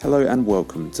Hello and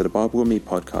welcome to the Bible with Me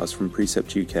podcast from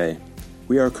Precept UK.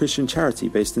 We are a Christian charity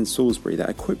based in Salisbury that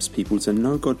equips people to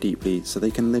know God deeply so they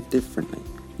can live differently,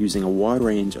 using a wide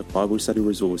range of Bible study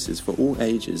resources for all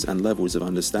ages and levels of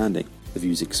understanding. The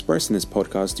views expressed in this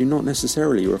podcast do not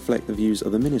necessarily reflect the views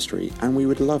of the ministry, and we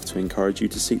would love to encourage you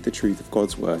to seek the truth of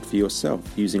God's Word for yourself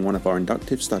using one of our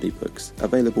inductive study books,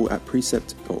 available at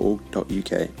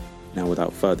precept.org.uk. Now,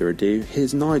 without further ado,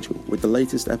 here's Nigel with the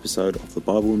latest episode of the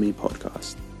Bible with Me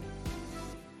podcast.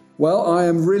 Well, I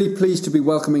am really pleased to be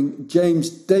welcoming James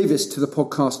Davies to the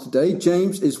podcast today.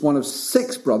 James is one of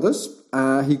 6 brothers.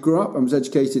 He grew up and was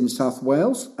educated in South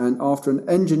Wales, and after an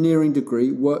engineering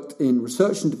degree worked in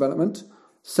research and development,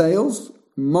 sales,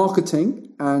 marketing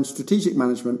and strategic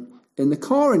management in the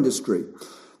car industry.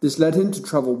 This led him to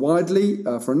travel widely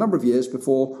for a number of years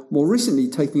before more recently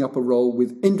taking up a role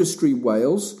with Industry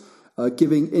Wales,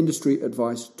 giving industry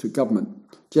advice to government.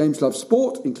 James loves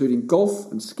sport, including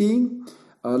golf and skiing.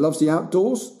 Loves the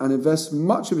outdoors and invests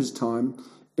much of his time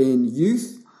in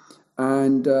youth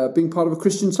and being part of a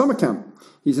Christian summer camp.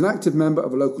 He's an active member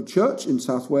of a local church in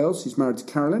South Wales. He's married to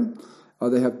Carolyn.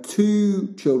 They have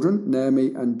 2 children,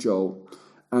 Naomi and Joel.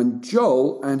 And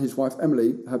Joel and his wife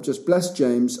Emily have just blessed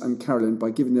James and Carolyn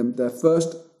by giving them their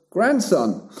first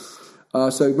grandson.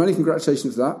 So many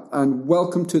congratulations for that. And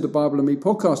welcome to the Bible and Me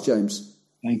podcast, James.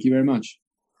 Thank you very much.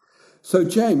 So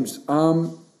James,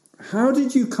 how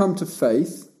did you come to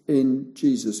faith in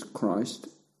Jesus Christ,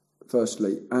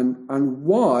 firstly, and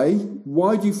why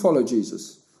do you follow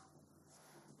Jesus?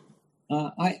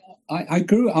 I'd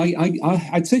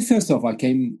say first off, I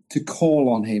came to call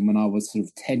on him when I was sort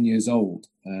of 10 years old.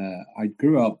 I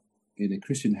grew up in a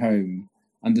Christian home,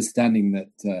 understanding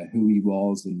that who he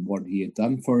was and what he had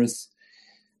done for us.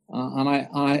 And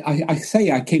I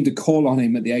say I came to call on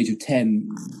him at the age of 10.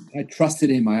 I trusted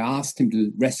him. I asked him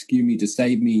to rescue me, to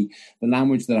save me, the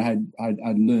language that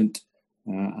I'd learnt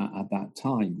at that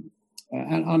time.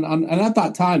 And at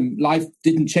that time, life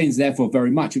didn't change, therefore, very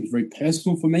much. It was very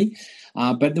personal for me,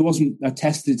 but there wasn't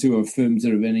attested to or affirmed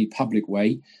in any public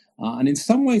way. And in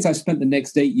some ways, I spent the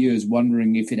next 8 years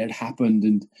wondering if it had happened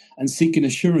and seeking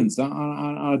assurance.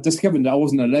 I discovered that I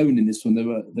wasn't alone in this one.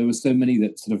 There were so many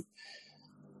that sort of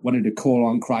wanted to call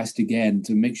on Christ again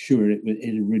to make sure it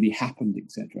had really happened,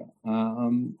 etc.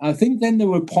 I think then there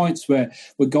were points where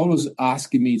God was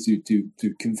asking me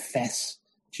to confess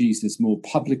Jesus more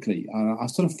publicly. I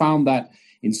sort of found that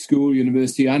in school,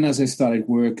 university, and as I started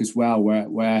work as well,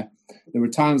 where there were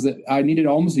times that I needed to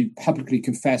almost publicly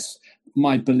confess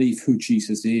my belief who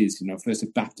Jesus is. First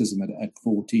at baptism at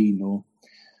 14 or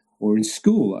in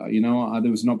school.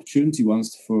 There was an opportunity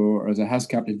once as a house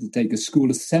captain to take a school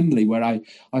assembly where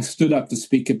I stood up to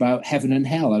speak about heaven and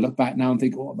hell. I look back now and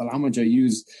think, the language I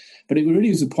used. But it really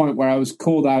was a point where I was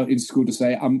called out in school to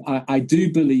say, I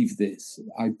do believe this.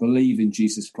 I believe in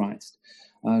Jesus Christ.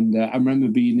 And I remember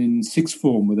being in sixth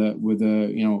form with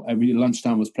every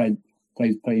lunchtime was playing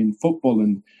football,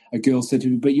 and a girl said to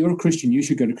me, "But you're a Christian, you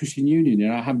should go to Christian Union."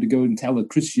 And I had to go and tell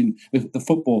the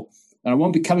football, and I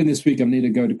won't be coming this week, I need to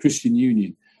go to Christian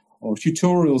Union. Or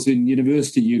tutorials in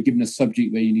university, you're given a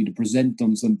subject where you need to present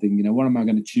on something. What am I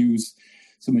going to choose?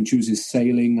 Someone chooses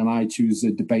sailing, and I choose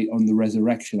a debate on the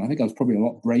resurrection. I think I was probably a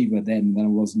lot braver then than I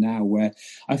was now, where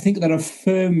I think that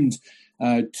affirmed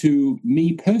to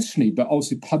me personally, but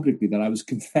also publicly, that I was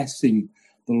confessing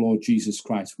the Lord Jesus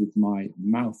Christ with my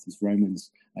mouth, as Romans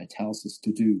tells us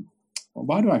to do. Well,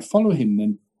 why do I follow him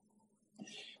then?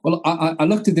 Well, I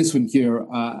looked at this one here.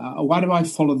 Why do I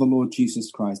follow the Lord Jesus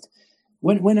Christ?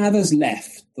 When others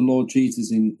left the Lord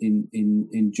Jesus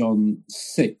in John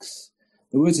 6,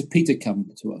 the words of Peter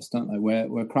come to us, don't they?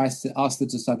 Where Christ asked the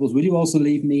disciples, "Will you also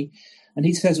leave me?" And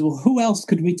he says, "Well, who else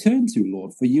could we turn to,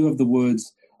 Lord? For you have the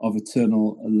words of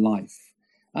eternal life."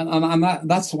 And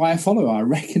that's why I follow. I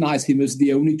recognize him as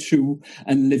the only true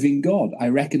and living God. I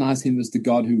recognize him as the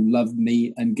God who loved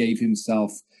me and gave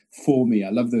himself for me.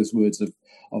 I love those words of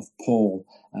Paul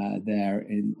there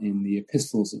in the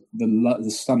epistles, the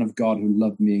Son of God who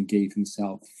loved me and gave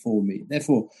himself for me.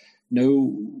 Therefore, no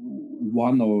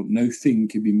one or no thing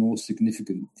could be more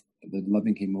significant than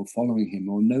loving him or following him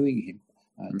or knowing him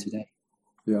today.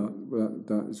 Yeah,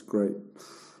 that is great.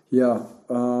 Yeah.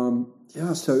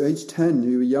 So age 10,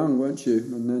 you were young, weren't you?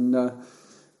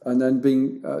 And then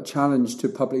being challenged to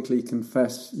publicly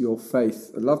confess your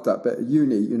faith. I love that bit at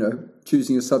uni,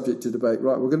 choosing a subject to debate.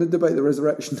 Right, we're going to debate the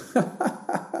resurrection.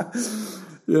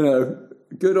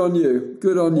 Good on you.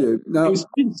 Now, it was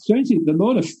strangely, the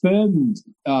Lord affirmed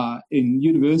in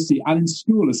university and in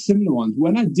school a similar ones.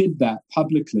 When I did that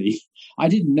publicly, I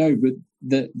didn't know, but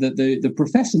the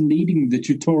professor leading the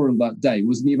tutorial that day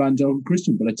was an evangelical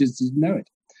Christian, but I just didn't know it.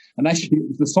 And actually, it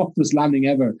was the softest landing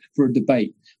ever for a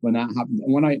debate when that happened.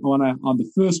 And when I on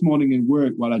the first morning in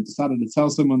work, I decided to tell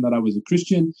someone that I was a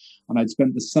Christian and I'd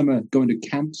spent the summer going to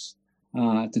camps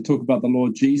to talk about the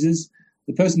Lord Jesus,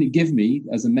 the person he gave me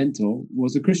as a mentor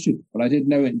was a Christian, but I didn't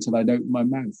know it until I'd opened my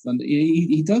mouth. And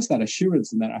he does that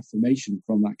assurance and that affirmation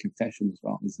from that confession as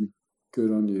well, isn't he?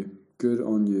 Good on you. Good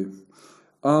on you.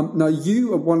 Now,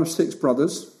 you are one of 6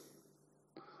 brothers.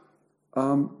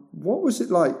 What was it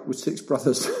like with 6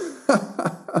 brothers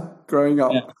growing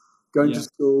up, going to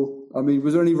school? I mean,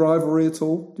 was there any rivalry at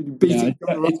all? Did you beat each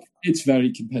other up? It's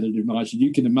very competitive, Nigel.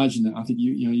 You can imagine it. I think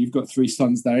you've got 3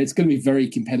 sons there. It's going to be very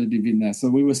competitive in there. So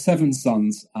we were 7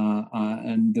 sons,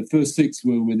 and the first 6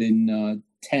 were within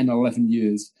 10, 11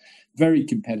 years. Very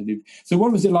competitive. So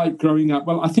what was it like growing up?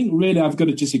 Well, I think really I've got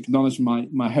to just acknowledge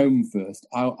my home first.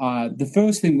 The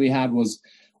first thing we had was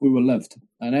we were loved.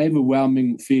 An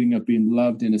overwhelming feeling of being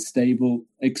loved in a stable,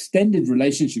 extended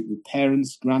relationship with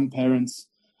parents, grandparents,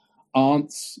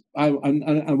 aunts.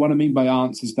 And what I mean by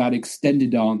aunts is that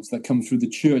extended aunts that come through the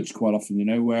church quite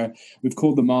often, where we've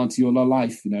called them auntie all our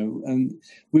life, and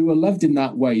we were loved in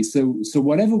that way. So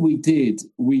whatever we did,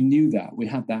 we knew that. We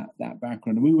had that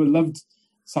background. And we were loved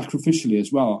sacrificially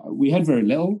as well. We had very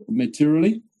little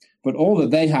materially, but all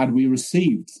that they had, we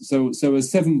received. So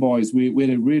as 7 boys, we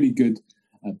had a really good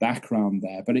background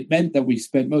there. But it meant that we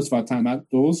spent most of our time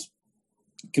outdoors,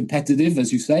 competitive,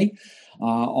 as you say,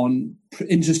 on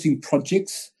interesting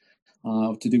projects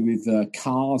to do with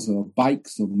cars or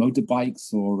bikes or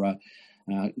motorbikes, or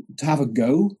to have a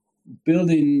go,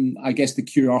 building, I guess, the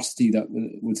curiosity that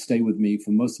would stay with me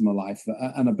for most of my life,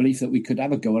 and a belief that we could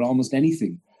have a go at almost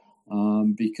anything,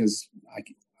 because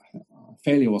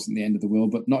failure wasn't the end of the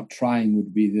world, but not trying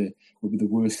would be the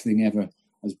worst thing ever,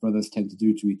 as brothers tend to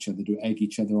do to each other, to egg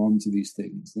each other on to these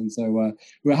things. And so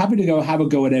we're happy to have a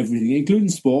go at everything, including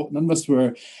sport. None of us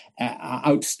were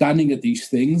outstanding at these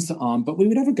things, but we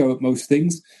would have a go at most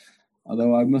things.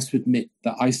 Although I must admit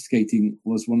that ice skating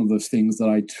was one of those things that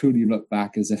I truly look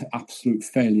back as an absolute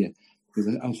failure.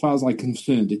 Because as far as I'm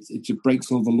concerned, it just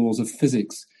breaks all the laws of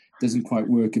physics. It doesn't quite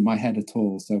work in my head at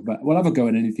all. So, but we'll have a go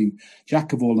at anything.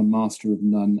 Jack of all and master of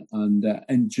none, and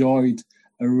enjoyed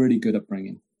a really good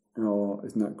upbringing. Oh,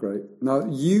 isn't that great? Now,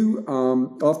 you,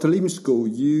 after leaving school,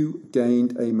 you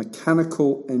gained a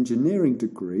mechanical engineering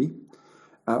degree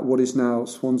at what is now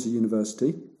Swansea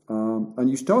University. And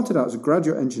you started out as a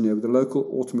graduate engineer with a local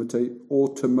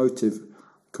automotive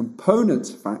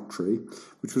components factory,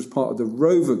 which was part of the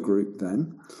Rover Group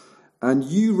then. And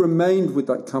you remained with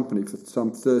that company for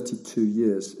some 32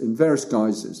 years in various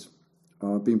guises,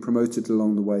 being promoted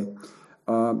along the way.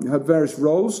 You had various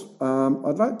roles.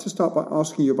 I'd like to start by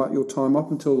asking you about your time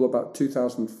up until about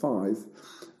 2005,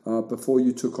 before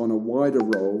you took on a wider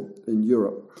role in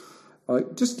Europe.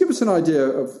 Just give us an idea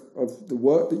of the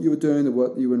work that you were doing, the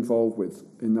work that you were involved with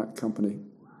in that company.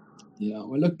 Yeah,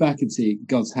 well, look back and see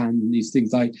God's hand in these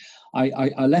things. I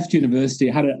left university.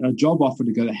 I had a job offer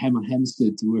to go to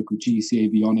Hempstead to work with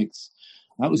GC Avionics.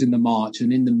 That was in the March.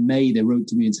 And in the May, they wrote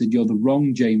to me and said, "You're the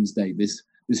wrong James Davies.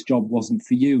 This job wasn't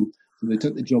for you." So they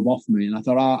took the job off me. And I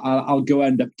thought, I'll go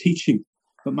end up teaching.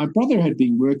 But my brother had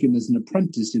been working as an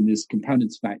apprentice in this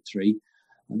components factory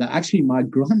that actually my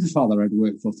grandfather had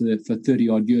worked for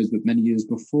 30-odd years, but many years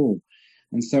before.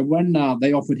 And so when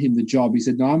they offered him the job, he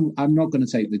said, "No, I'm not going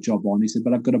to take the job on." He said,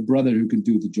 "But I've got a brother who can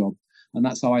do the job." And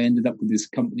that's how I ended up with this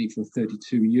company for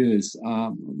 32 years.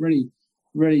 Really,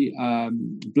 really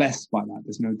blessed by that.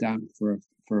 There's no doubt for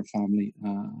a family,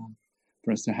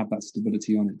 for us to have that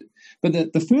stability on it.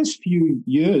 But the first few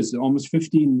years, almost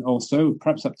 15 or so,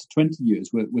 perhaps up to 20 years,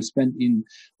 were spent in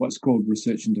what's called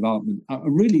research and development.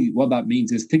 Really, what that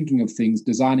means is thinking of things,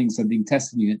 designing something,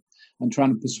 testing it, and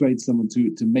trying to persuade someone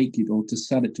to make it or to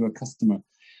sell it to a customer.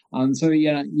 And so,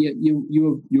 yeah, you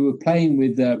were playing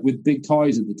with big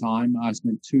toys at the time. I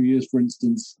spent 2 years, for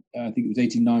instance, I think it was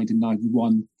 89 to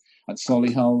 91, at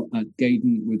Solihull, at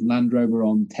Gaydon with Land Rover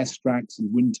on test tracks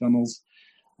and wind tunnels.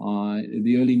 In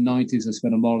the early 90s, I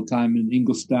spent a lot of time in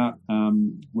Ingolstadt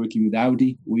working with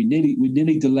Audi. We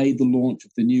nearly delayed the launch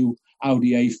of the new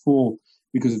Audi A4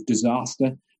 because of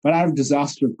disaster. But out of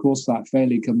disaster, of course, that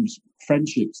failure comes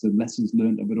friendships and lessons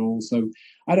learned of it all. So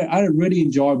I had a really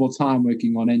enjoyable time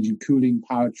working on engine cooling,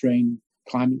 powertrain,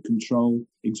 climate control,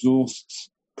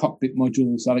 exhausts, cockpit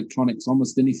modules, electronics,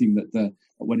 almost anything that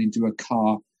went into a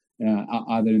car,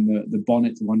 either in the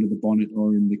bonnet or under the bonnet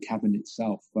or in the cabin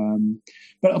itself.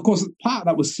 But of course, part of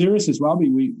that was serious as well.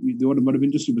 The automotive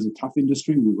industry was a tough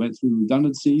industry. We went through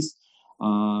redundancies,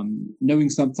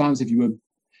 knowing sometimes if you were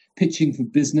pitching for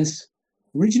business,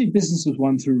 originally business was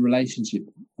won through relationship,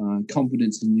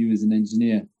 confidence in you as an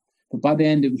engineer. But by the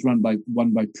end, it was won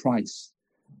by price,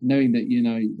 knowing that,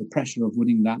 the pressure of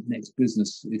winning that next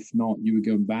business. If not, you were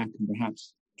going back and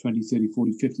perhaps 20, 30,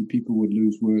 40, 50 people would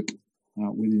lose work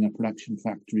within a production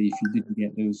factory if you didn't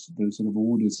get those sort of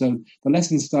orders. So the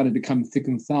lessons started to come thick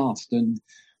and fast, and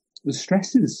the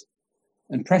stresses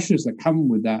and pressures that come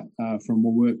with that from a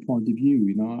work point of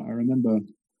view. I remember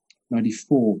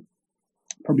 94,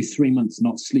 probably 3 months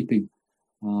not sleeping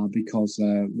because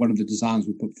one of the designs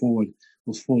we put forward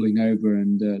was falling over,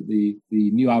 and the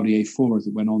new Audi A4 as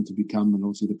it went on to become, and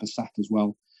also the Passat as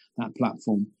well, that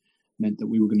platform meant that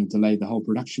we were going to delay the whole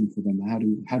production for them. How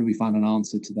do we find an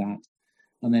answer to that?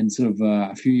 And then sort of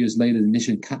a few years later, the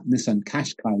Nissan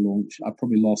Qashqai launch, I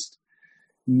probably lost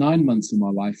 9 months of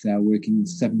my life there, working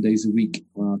 7 days a week,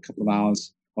 a couple of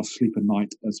hours of sleep a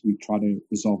night as we try to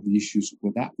resolve the issues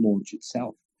with that launch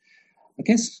itself. I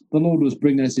guess the Lord was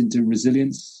bringing us into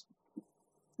resilience,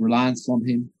 reliance on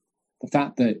him, the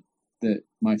fact that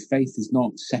my faith is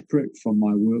not separate from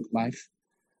my work life,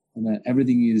 and that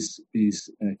everything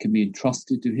can be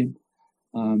entrusted to him.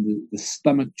 The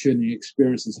stomach churning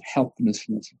experiences of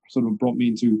helplessness sort of brought me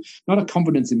into not a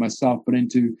confidence in myself, but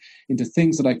into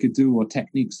things that I could do or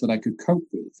techniques that I could cope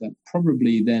with, that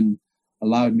probably then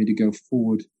allowed me to go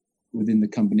forward within the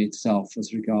company itself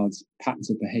as regards patterns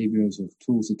of behaviors, of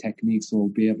tools or techniques, or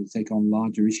be able to take on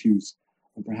larger issues.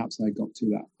 And perhaps I got to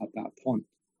that at that point.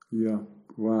 Yeah.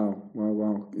 Wow.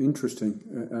 Interesting.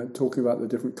 Talking about the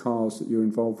different cars that you're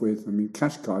involved with. I mean,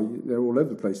 Qashqai, they're all over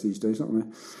the place these days, aren't they?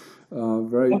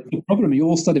 That's the problem. You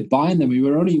all started buying them. We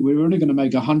were only going to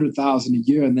make 100,000 a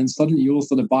year, and then suddenly you all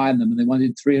started buying them, and they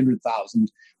wanted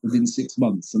 300,000 within 6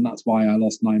 months, and that's why I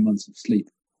lost 9 months of sleep.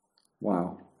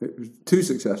 Wow, it was too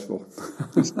successful.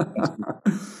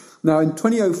 Now, in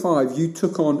 2005, you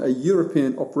took on a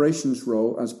European operations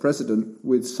role as president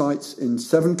with sites in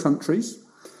 7 countries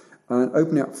and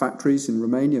opening up factories in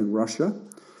Romania and Russia.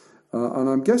 And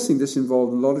I'm guessing this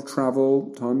involved a lot of travel,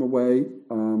 time away.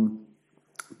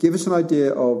 Give us an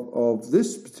idea of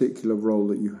this particular role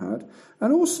that you had.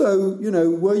 And also,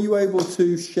 were you able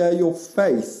to share your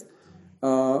faith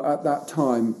at that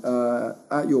time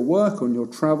at your work, on your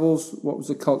travels? What was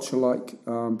the culture like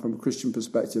from a Christian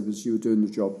perspective as you were doing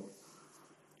the job?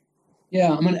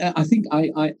 Yeah, I mean, I think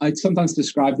I sometimes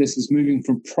describe this as moving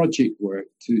from project work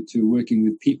to working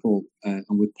with people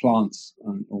and with plants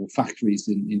or factories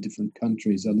in different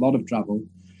countries. A lot of travel.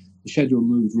 The schedule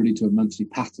moved really to a monthly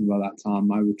pattern by that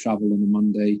time. I would travel on a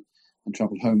Monday and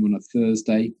travel home on a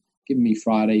Thursday, giving me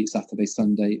Friday, Saturday,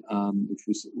 Sunday, which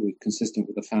was consistent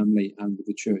with the family and with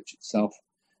the church itself.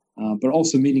 But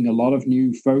also meeting a lot of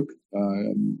new folk,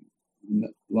 a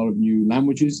lot of new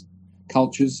languages,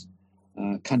 cultures,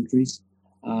 countries,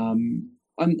 and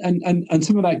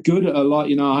some of that good. A lot,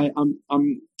 I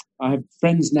have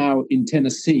friends now in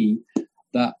Tennessee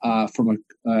that from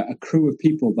a crew of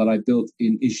people that I built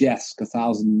in Izhevsk,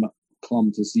 1,000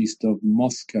 kilometers east of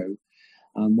Moscow.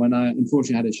 When I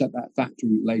unfortunately had to shut that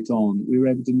factory later on, we were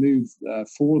able to move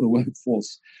 4 of the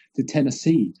workforce to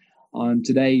Tennessee. And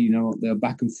today, they're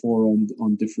back and forth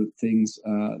on different things,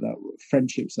 that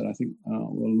friendships that I think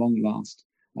will long last,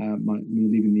 me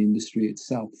leaving the industry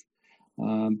itself.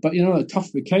 But,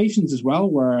 tough occasions as well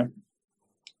where,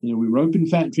 we were open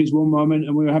factories one moment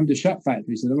and we were having to shut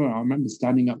factories. And I remember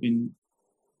standing up in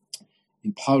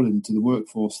Poland to the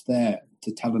workforce there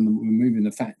to tell them that we were moving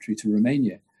the factory to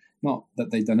Romania. Not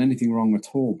that they'd done anything wrong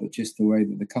at all, but just the way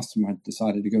that the customer had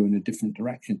decided to go in a different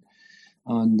direction.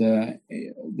 And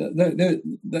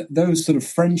those sort of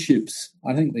friendships,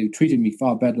 I think they treated me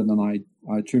far better than I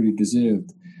truly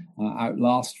deserved,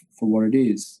 outlast for what it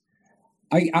is.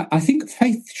 I think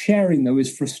faith sharing, though, is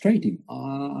frustrating.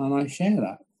 And I share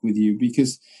that with you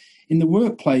because in the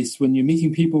workplace, when you're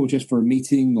meeting people just for a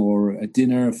meeting or a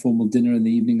dinner, a formal dinner in the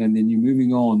evening, and then you're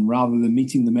moving on rather than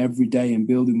meeting them every day and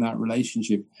building that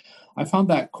relationship, I found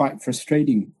that quite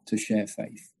frustrating to share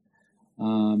faith.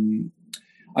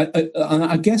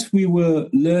 I guess we were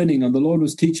learning, and the Lord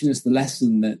was teaching us the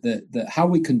lesson that how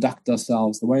we conduct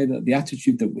ourselves, the way that the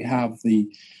attitude that we have, the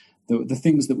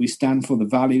things that we stand for, the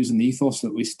values and the ethos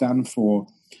that we stand for,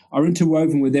 are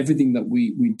interwoven with everything that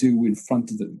we do in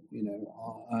front of them.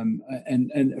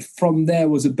 And from there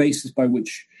was a basis by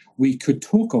which we could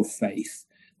talk of faith,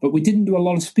 but we didn't do a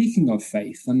lot of speaking of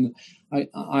faith. And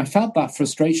I felt that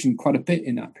frustration quite a bit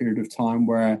in that period of time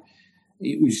where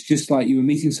it was just like you were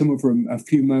meeting someone for a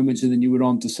few moments and then you were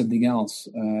on to something else.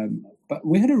 But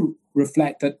we had to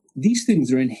reflect that these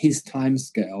things are in his time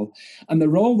scale, and the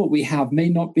role that we have may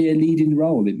not be a leading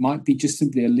role. It might be just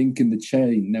simply a link in the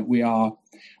chain, that we are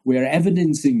We're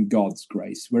evidencing God's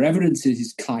grace. We're evidencing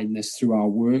his kindness through our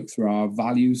work, through our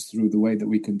values, through the way that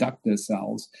we conduct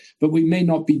ourselves. But we may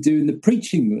not be doing the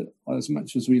preaching as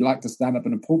much as we like to stand up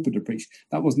in a pulpit to preach.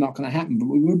 That was not going to happen. But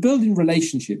we were building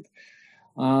relationship.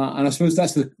 And I suppose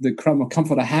that's the crumb of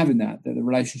comfort I have in that the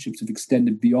relationships have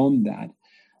extended beyond that.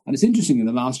 And it's interesting in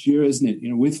the last year, isn't it,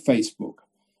 with Facebook,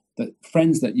 that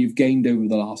friends that you've gained over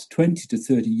the last 20 to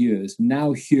 30 years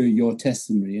now hear your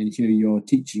testimony and hear your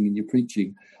teaching and your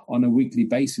preaching on a weekly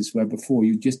basis, where before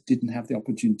you just didn't have the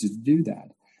opportunity to do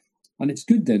that. And it's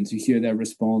good then to hear their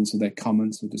response or their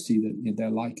comments, or to see that they're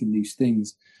liking these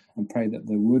things, and pray that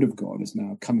the word of God is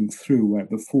now coming through, where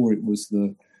before it was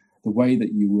the way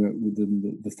that you worked with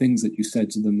them, the things that you said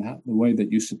to them, the way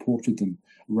that you supported them,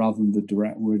 rather than the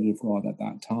direct word of God at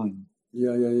that time.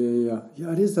 Yeah,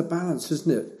 it is a balance,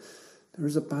 isn't it? There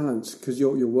is a balance, because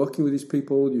you're working with these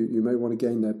people. You may want to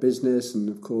gain their business, and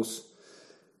of course,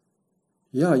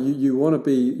 you want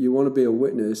to be a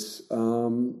witness,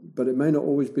 but it may not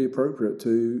always be appropriate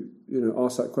to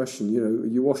ask that question. Are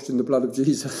you washed in the blood of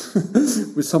Jesus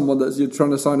with someone that you're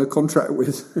trying to sign a contract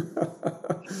with?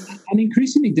 And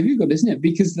increasingly difficult, isn't it?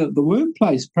 Because the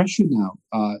workplace pressure now,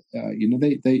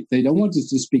 they don't want us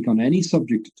to speak on any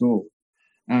subject at all.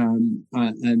 And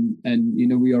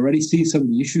we already see some of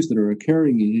the issues that are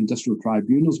occurring in industrial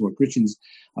tribunals where Christians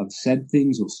have said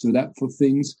things or stood up for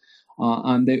things,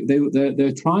 and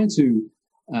they're trying to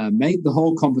make the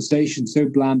whole conversation so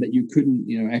bland that you couldn't,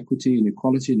 equity and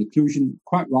equality and inclusion.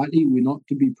 Quite rightly, we're not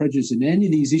to be prejudiced in any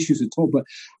of these issues at all. But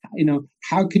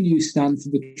how can you stand for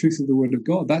the truth of the Word of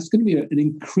God? That's going to be an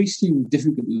increasing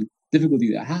difficulty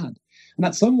that I had. And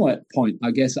at some point,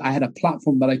 I guess I had a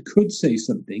platform that I could say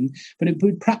something, but it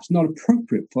would perhaps not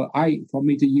appropriate for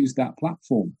me to use that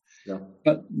platform. Yeah.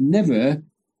 But never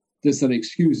does that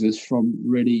excuse us from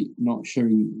really not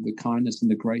showing the kindness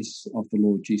and the grace of the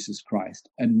Lord Jesus Christ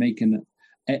and making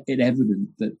it evident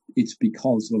that it's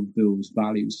because of those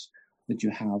values that you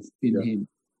have in Him.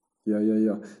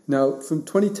 Yeah. Now, from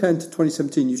 2010 to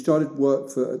 2017, you started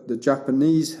work for the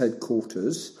Japanese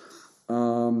headquarters,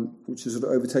 which has sort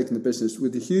of overtaken the business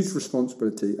with a huge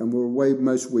responsibility, and were away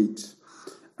most weeks,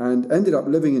 and ended up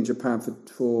living in Japan from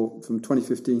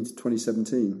 2015 to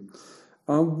 2017.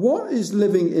 What is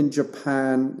living in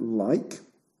Japan like?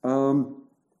 And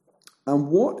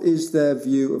what is their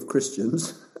view of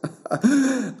Christians?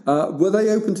 Were they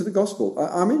open to the gospel?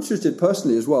 I'm interested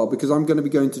personally as well, because I'm going to be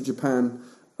going to Japan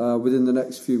within the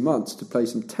next few months to play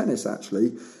some tennis,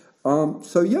 actually.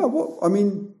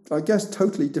 I guess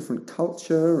totally different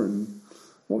culture. And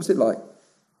what was it like?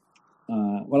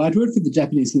 Well, I'd worked for the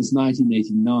Japanese since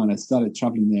 1989. I started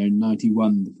traveling there in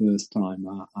 91 the first time,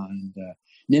 and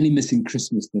nearly missing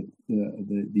Christmas the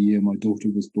year my daughter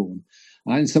was born.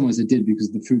 And in some ways I did, because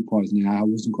of the food poisoning. I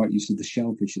wasn't quite used to the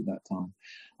shellfish at that time.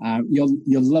 You'll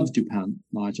love Japan,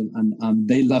 Nigel, and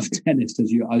they love tennis,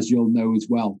 as you'll know as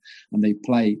well, and they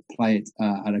play it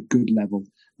at a good level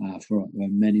for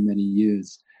many, many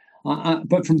years.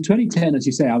 But from 2010, as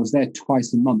you say, I was there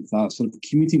twice a month, sort of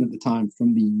commuting at the time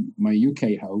from my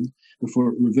UK home, before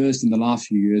it reversed in the last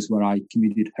few years, where I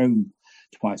commuted home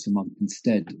twice a month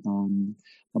instead.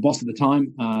 My boss at the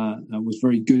time was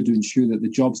very good to ensure that the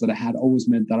jobs that I had always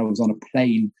meant that I was on a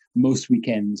plane most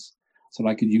weekends, so that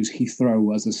I could use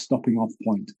Heathrow as a stopping off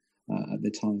point at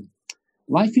the time.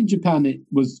 Life in Japan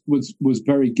was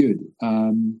very good.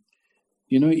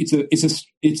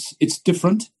 It's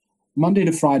different. Monday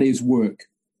to Friday is work.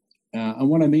 And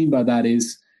what I mean by that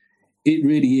is, it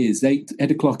really is 8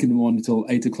 o'clock in the morning till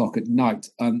 8 o'clock at night.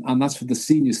 And that's for the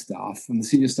senior staff. And the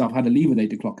senior staff had to leave at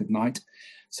 8 o'clock at night,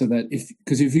 so that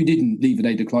because if you didn't leave at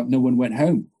 8 o'clock, no one went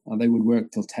home. And they would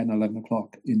work till 10, 11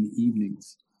 o'clock in the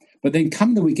evenings. But then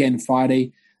come the weekend,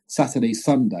 Friday, Saturday,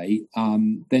 Sunday,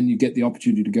 then you get the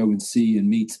opportunity to go and see and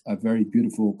meet a very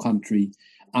beautiful country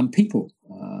and people.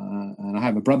 And I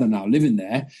have a brother now living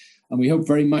there, and we hope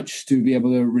very much to be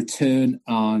able to return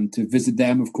and to visit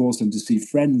them, of course, and to see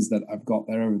friends that I've got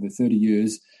there over the 30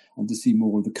 years, and to see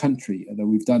more of the country. Although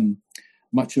we've done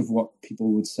much of what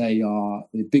people would say are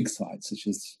the big sites, such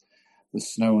as the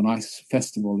Snow and Ice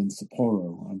Festival in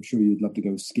Sapporo. I'm sure you'd love to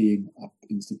go skiing up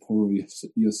in Sapporo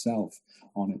yourself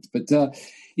on it. But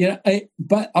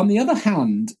on the other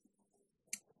hand,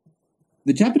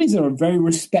 the Japanese are very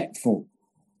respectful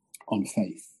on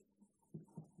faith.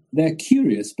 They're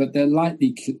curious, but they're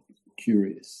lightly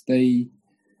curious. They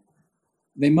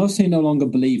mostly no longer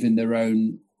believe in their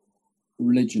own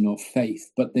religion or faith,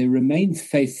 but they remain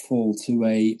faithful to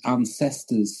a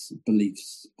ancestors'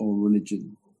 beliefs or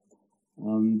religion.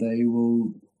 And they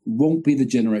won't be the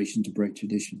generation to break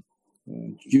tradition.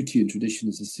 Duty and tradition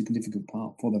is a significant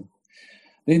part for them.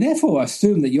 They therefore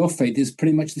assume that your faith is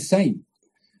pretty much the same,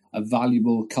 a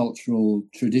valuable cultural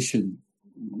tradition,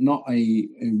 not a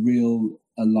real,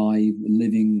 alive,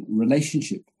 living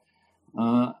relationship.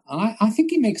 I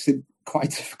think it makes it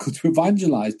quite difficult to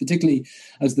evangelize, particularly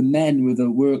as the men with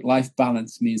a work-life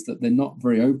balance means that they're not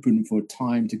very open for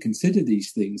time to consider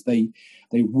these things. They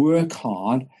work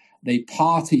hard, they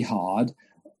party hard,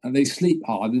 and they sleep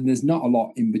hard, and there's not a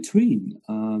lot in between.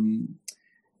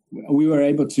 We were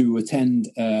able to attend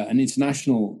an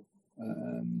international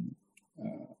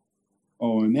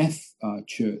OMF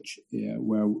church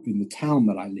where in the town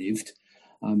that I lived,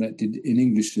 that did an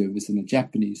English service and a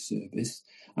Japanese service.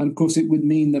 And of course, it would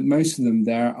mean that most of them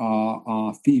there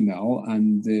are female,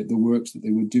 and the works that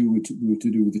they would do were to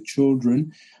do with the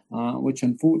children, which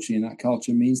unfortunately in that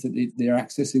culture means that they're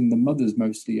accessing the mothers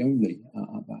mostly only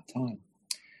at that time.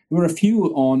 There were a few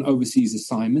on overseas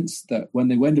assignments that when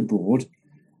they went abroad,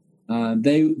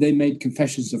 they made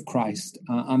confessions of Christ,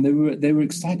 and they were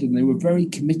excited and they were very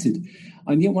committed.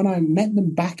 And yet, when I met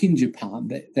them back in Japan,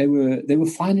 they were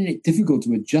finding it difficult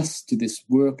to adjust to this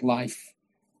work-life,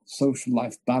 social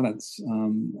life balance,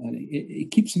 and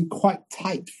it keeps them quite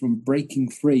tight from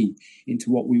breaking free into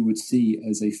what we would see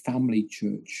as a family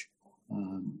church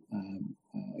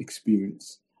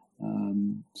experience.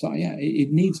 So yeah,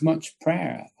 it needs much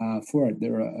prayer for it.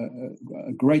 There are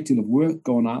a great deal of work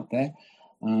going out there.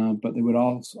 But they would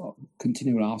also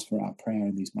continue to ask for our prayer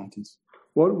in these matters.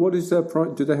 What is their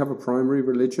do they have a primary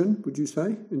religion, would you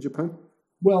say, in Japan?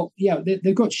 Well, yeah,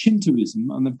 they've got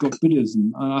Shintoism and they've got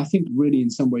Buddhism. And I think really in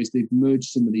some ways they've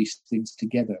merged some of these things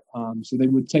together. So they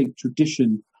would take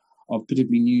tradition of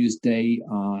particularly New Year's Day,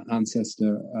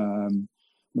 ancestor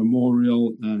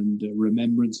memorial and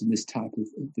remembrance and this type of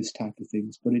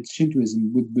things. But it's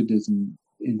Shintoism with Buddhism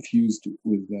infused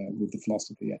with the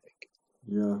philosophy, I think.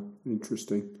 Yeah,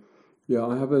 interesting. Yeah,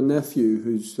 I have a nephew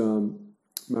who's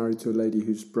married to a lady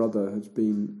whose brother has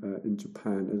been in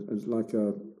Japan as like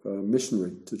a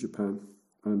missionary to Japan,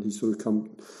 and he's sort of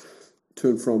come to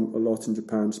and from a lot in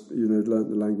Japan. Learnt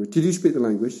the language. Did you speak the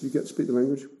language? Did you get to speak the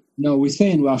language? No, we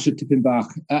say in Welsh at Tippenbach.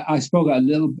 I spoke a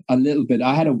little bit.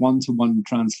 I had a one-to-one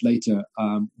translator,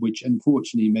 which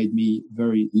unfortunately made me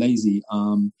very lazy.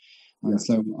 And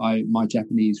so my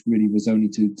Japanese really was only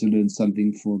to learn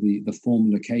something for the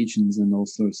formal occasions and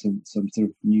also some sort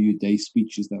of New Year Day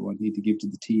speeches that I need to give to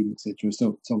the team, etc.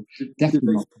 So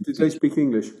definitely. Did they speak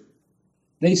English?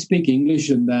 They speak English,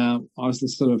 and I was the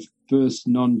sort of first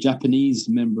non-Japanese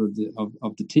member of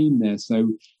the team there.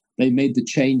 So they made the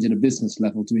change at a business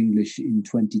level to English in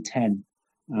 2010.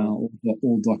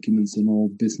 All documents and all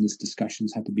business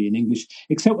discussions had to be in English,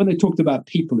 except when they talked about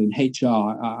people in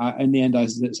HR. In the end, I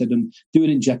said, do it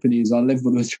in Japanese. I'll live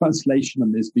with a translation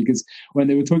on this, because when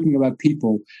they were talking about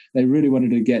people, they really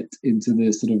wanted to get into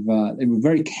the sort of, they were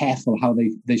very careful how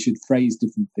they should phrase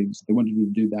different things. They wanted to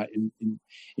do that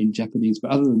in Japanese.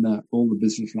 But other than that, all the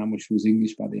business language was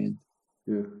English by the end.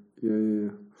 Yeah.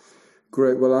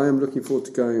 Great. Well, I am looking forward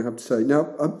to going, I have to say. Now,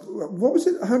 what was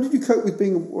it? How did you cope with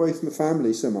being away from the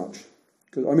family so much?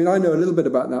 Because I mean, I know a little bit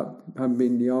about that, having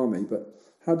been in the army, but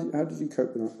how did you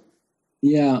cope with that?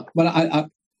 Yeah. Well, I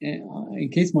in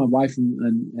case my wife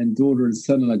and daughter and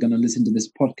son are going to listen to this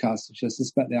podcast, which I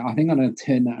suspect they are, I think I'm going to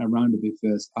turn that around a bit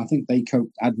first. I think they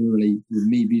coped admirably with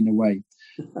me being away,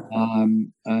 it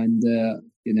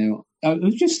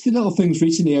was just the little things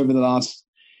recently over the last.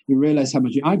 You realize how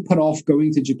much I put off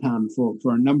going to Japan for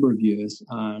a number of years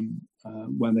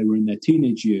when they were in their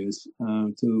teenage years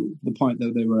to the point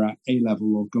that they were at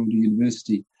A-level or going to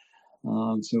university.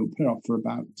 So put it off for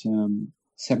about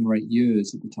 7 or 8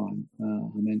 years at the time,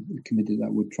 and then committed that I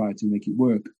would try to make it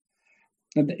work.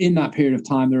 And in that period of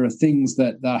time, there are things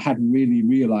that I hadn't really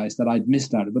realized that I'd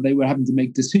missed out, but they were having to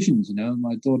make decisions.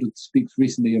 My daughter speaks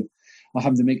recently of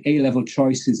having to make A-level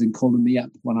choices and calling me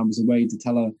up when I was away to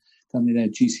tell me their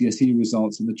GCSE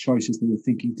results and the choices they were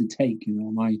thinking to take.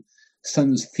 My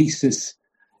son's thesis,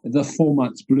 the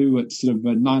formats blew at sort of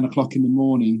 9 o'clock in the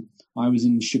morning. I was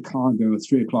in Chicago at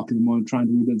 3 o'clock in the morning trying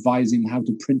to advise him how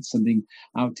to print something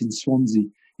out in Swansea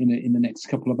in the next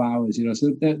couple of hours.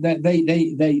 So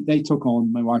they took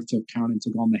on, my wife Karen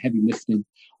took on the heavy lifting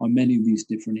on many of these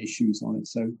different issues on it.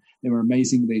 So they were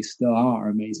amazing. They still are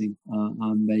amazing,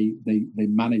 and they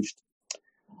managed.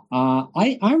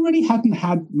 I really hadn't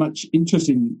had much interest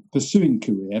in pursuing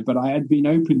career, but I had been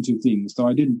open to things. So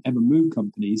I didn't ever move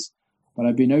companies, but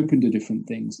I'd been open to different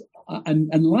things.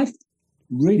 And life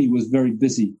really was very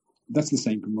busy. That's the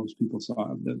same for most people, so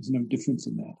there was no difference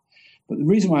in that. But the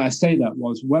reason why I say that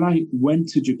was when I went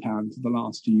to Japan for the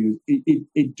last 2 years,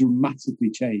 it dramatically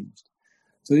changed.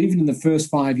 So even in the first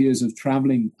 5 years of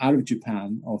traveling out of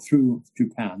Japan or through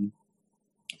Japan,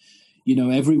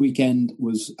 every weekend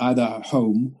was either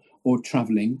home or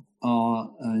traveling.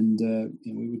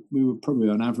 We were probably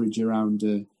on average around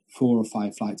 4 or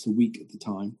 5 flights a week at the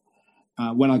time.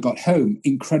 When I got home,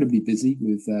 incredibly busy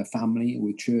with family,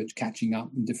 with church, catching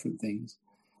up and different things.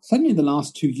 Suddenly, in the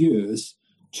last 2 years,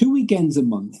 2 weekends a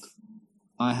month,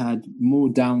 I had more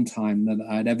downtime than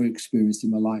I had ever experienced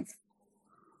in my life.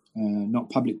 Not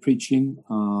public preaching,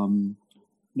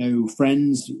 no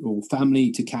friends or family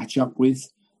to catch up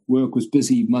with. Work was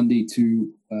busy Monday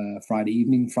to Friday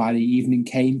evening. Friday evening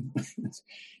came,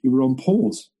 you were on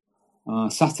pause.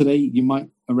 Saturday, you might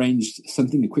arrange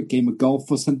something, a quick game of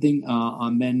golf or something,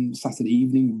 and then Saturday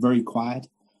evening, very quiet.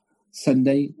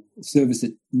 Sunday, service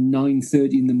at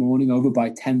 9:30 in the morning, over by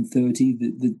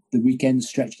 10:30, the weekend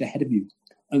stretched ahead of you.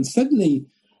 And suddenly,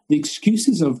 the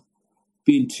excuses of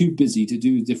being too busy to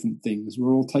do different things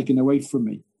were all taken away from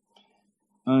me.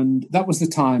 And that was the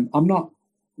time. I'm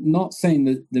not saying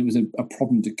that there was a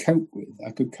problem to cope with.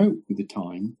 I could cope with the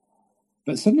time.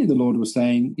 But suddenly the Lord was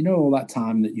saying, all that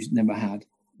time that you've never had,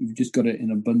 you've just got it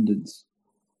in abundance.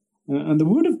 And the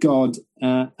Word of God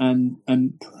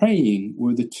and praying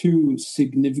were the two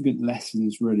significant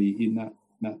lessons really in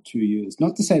that 2 years.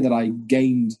 Not to say that I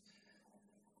gained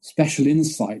special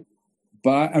insight,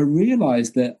 but I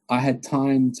realized that I had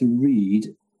time to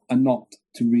read and not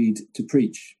to read to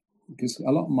preach. Because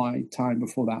a lot of my time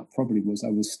before that probably was I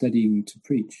was studying to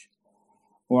preach.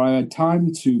 Or I had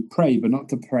time to pray, but not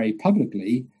to pray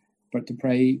publicly, but to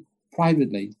pray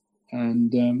privately.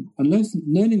 And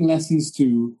learning lessons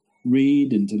to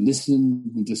read and to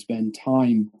listen and to spend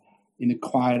time in the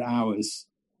quiet hours,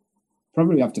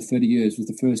 probably after 30 years, was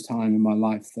the first time in my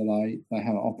life that I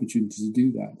had an opportunity to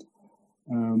do that.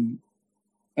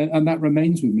 And that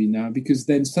remains with me now, because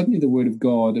then suddenly the Word of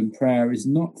God and prayer is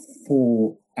not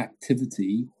for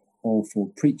activity or for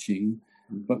preaching,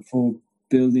 but for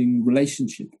building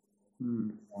relationship,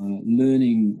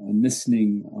 learning and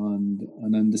listening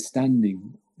and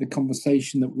understanding. The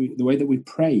conversation the way that we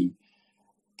pray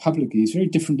publicly is very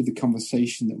different to the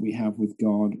conversation that we have with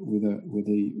God, with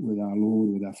our Lord,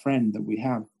 with our friend that we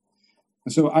have.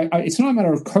 And so it's not a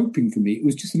matter of coping for me. It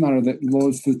was just a matter that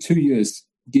Lord, for 2 years,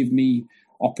 give me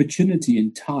opportunity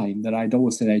and time that I'd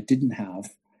always said I didn't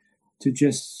have, to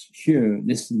just hear,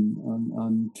 listen,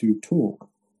 and to talk,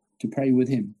 to pray with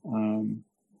him.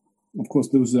 Of course,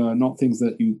 those are not things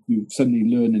that you suddenly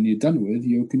learn and you're done with.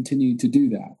 You'll continue to do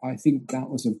that. I think that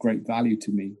was of great value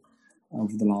to me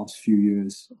over the last few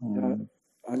years.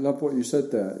 I love what you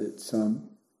said there. It's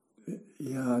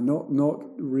not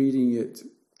reading it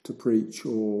to preach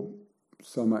or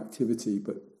some activity,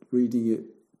 but reading it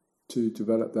to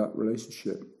develop that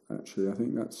relationship. Actually, I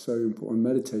think that's so important.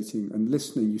 Meditating and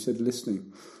listening. You said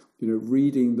listening.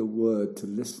 Reading the Word to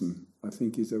listen, I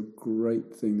think, is a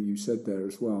great thing that you said there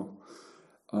as well.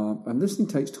 And listening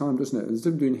takes time, doesn't it? There's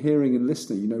a difference between hearing and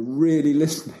listening. Really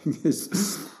listening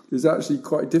is actually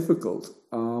quite difficult.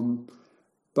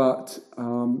 But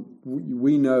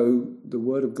we know the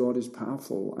Word of God is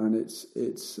powerful, and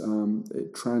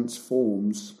it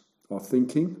transforms our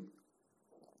thinking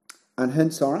and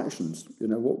hence our actions.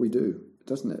 What we do,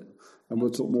 doesn't it? And we'll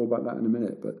talk more about that in a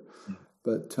minute. But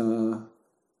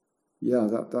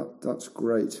that's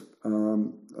great.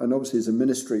 And obviously, as a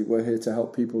ministry, we're here to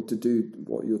help people to do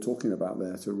what you're talking about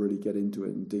there, to really get into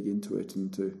it and dig into it,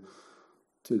 and to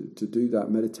do that,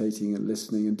 meditating and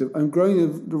listening and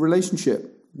growing the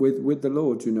relationship with the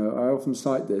Lord. I often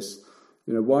cite this.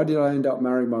 Why did I end up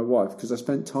marrying my wife? Because I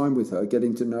spent time with her,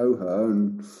 getting to know her,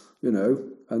 and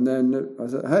and then I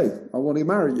said, hey, I want to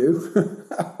marry you.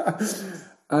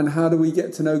 And how do we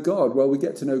get to know God? Well, we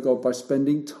get to know God by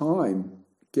spending time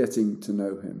getting to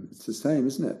know him. It's the same,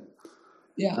 isn't it?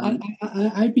 Yeah,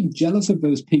 I've been jealous of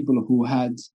those people who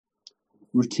had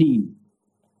routine.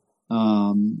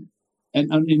 And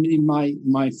in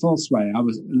my false way, I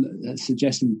was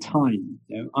suggesting time.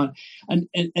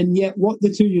 And yet what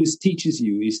the 2 years teaches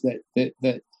you is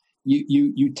that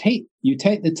you take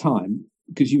the time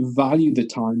because you value the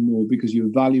time more, because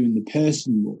you're valuing the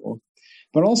person more.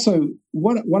 But also,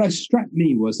 what struck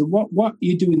me was that what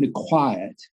you do in the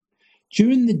quiet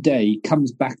during the day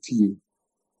comes back to you.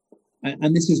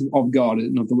 And this is of God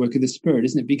and of the work of the Spirit,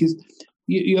 isn't it? Because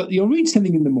you'll read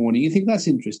something in the morning, you think that's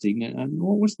interesting, and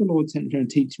what's the Lord trying to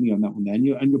teach me on that one there? And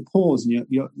you pause and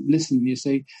you listen and you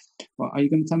say, well, are you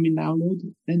going to tell me now, Lord?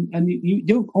 And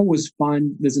you'll always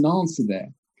find there's an answer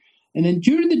there. And then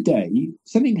during the day,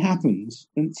 something happens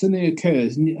and something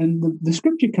occurs, and the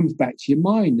scripture comes back to your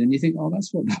mind, and you think, "Oh,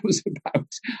 that's what that was about."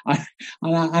 I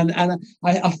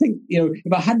think,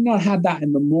 if I had not had that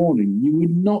in the morning, you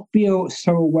would not be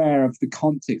so aware of the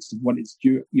context of what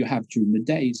you have during the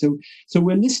day. So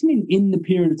we're listening in the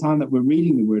period of time that we're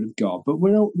reading the Word of God, but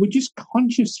we're just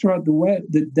conscious throughout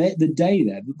the day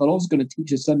there that the Lord's going to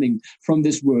teach us something from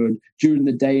this Word during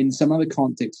the day in some other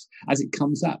context as it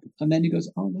comes up, and then He goes,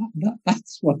 "Oh,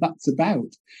 that's what that's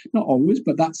about." Not always,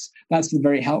 but that's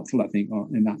very helpful, I think,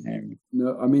 in that area.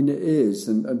 No, I mean, it is.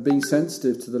 And being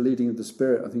sensitive to the leading of the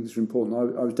Spirit, I think is important.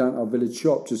 I was down at our village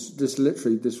shop just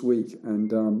literally this week,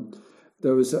 and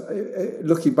there was,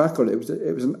 looking back on it,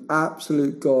 it was an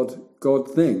absolute God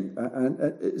thing. And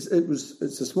it's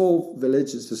a small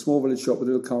village, it's a small village shop with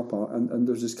a little car park, and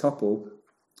there's this couple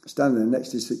standing there next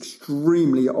to this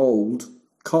extremely old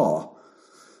car.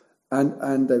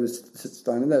 And they were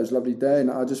standing there. It was a lovely day,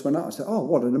 and I just went out. I said, "Oh,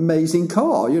 what an amazing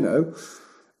car,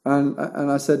 And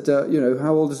I said,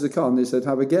 "How old is the car?" And they said,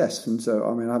 "Have a guess." And so,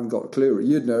 I mean, I haven't got a clue.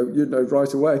 You'd know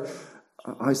right away.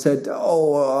 I said,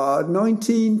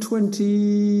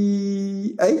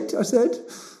 1928. I said.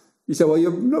 He said, "Well,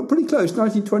 you're not pretty close.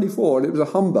 1924," and it was a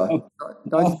Humber,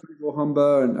 1924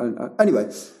 Humber. And anyway.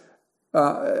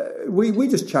 We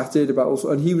just chatted about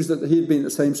also, and he had been at the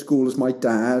same school as my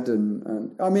dad,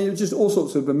 and I mean, it was just all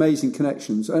sorts of amazing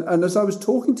connections. And as I was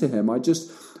talking to him, I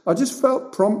just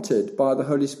felt prompted by the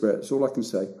Holy Spirit. That's all I can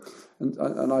say.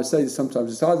 And I say this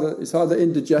sometimes: it's either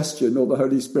indigestion or the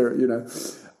Holy Spirit,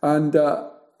 And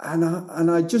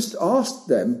I just asked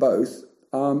them both,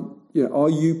 are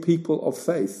you people of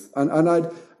faith? And I'd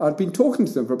been talking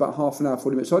to them for about half an hour,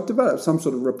 40 minutes, so I developed some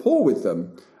sort of rapport with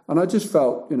them, and I just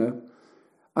felt,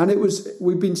 And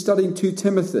we've been studying 2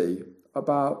 Timothy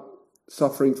about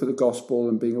suffering for the gospel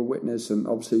and being a witness, and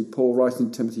obviously Paul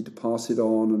writing to Timothy to pass it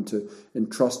on and to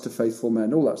entrust to faithful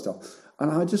men, all that stuff.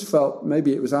 And I just felt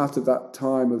maybe it was after that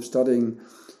time of studying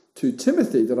 2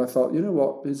 Timothy that I felt,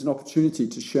 here's an opportunity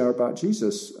to share about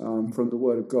Jesus from the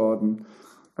Word of God.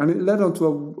 And it led on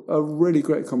to a really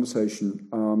great conversation.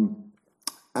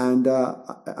 I ended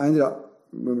up,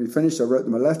 when we finished, I wrote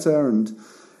them a letter, and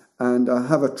I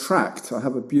have a tract. I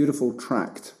have a beautiful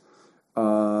tract.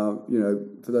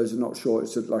 For those who are not sure,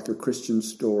 it's like a Christian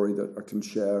story that I can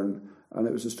share. And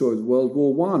it was a story of World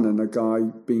War I and a guy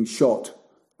being shot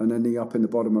and ending up in the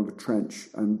bottom of a trench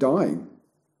and dying.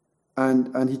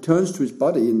 And he turns to his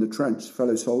buddy in the trench,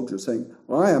 fellow soldier, saying,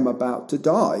 "I am about to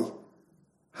die.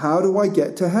 How do I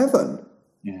get to heaven?"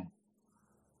 Yeah.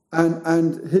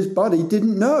 And his buddy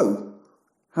didn't know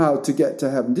how to get to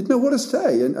heaven, didn't know what to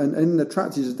say. And in the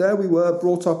tract, he says, "There we were,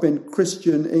 brought up in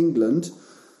Christian England,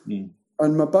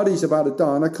 and my buddy's about to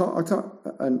die, and I can't."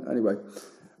 And anyway,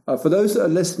 for those that are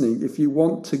listening, if you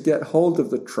want to get hold of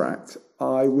the tract,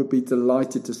 I would be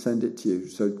delighted to send it to you.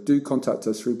 So do contact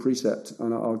us through Precept,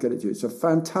 and I'll get it to you. It's a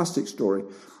fantastic story.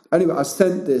 Anyway, I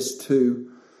sent this to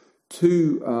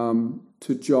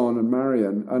John and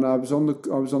Marion, and I was on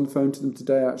the phone to them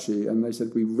today actually, and they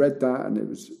said we read that, and it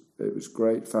was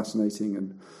great, fascinating.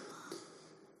 And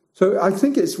so I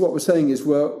think it's what we're saying is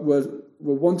we're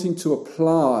wanting to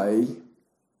apply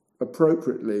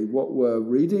appropriately what we're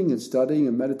reading and studying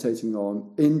and meditating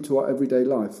on into our everyday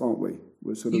life, aren't we?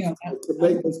 We're sort of to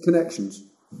make those connections.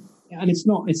 And it's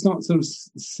not sort of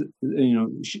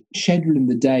scheduling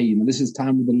the day. This is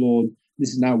time with the Lord.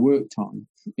 This is now work time.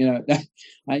 This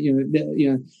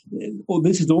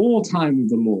is all time with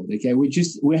the Lord. Okay, we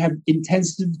have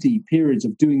intensity periods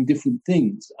of doing different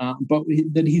things, but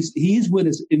that He is with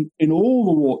us in all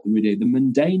the work that we do, the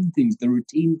mundane things, the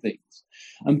routine things,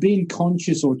 and being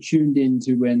conscious or tuned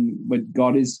into when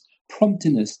God is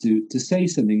prompting us to say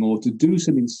something or to do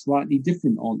something slightly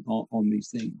different on these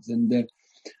things. And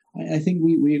I think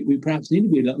we perhaps need to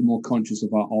be a little more conscious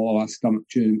of our stomach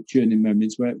churning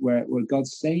moments where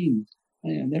God's saying,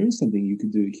 there is something you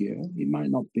can do here. It might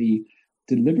not be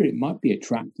deliberate. It might be a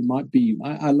tract. It might be.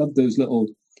 I love those little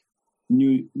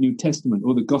New Testament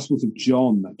or the Gospels of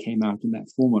John that came out in that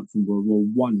format from World War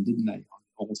I, didn't they?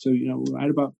 Also, I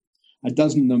had about a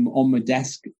dozen of them on my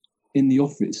desk in the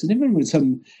office, and even when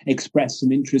some expressed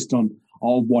some interest on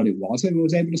what it was, I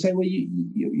was able to say, "Well,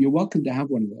 you're welcome to have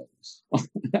one of those."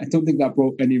 I don't think that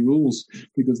broke any rules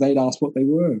because they'd asked what they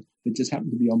were. They just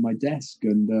happened to be on my desk.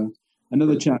 And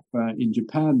another chap in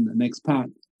Japan, an expat,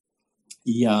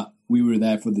 we were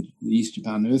there for the East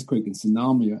Japan earthquake and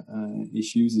tsunami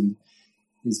issues, and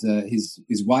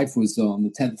his wife was on the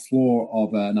 10th floor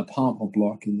of an apartment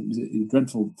block, and it was a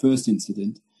dreadful first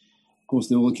incident. Of course,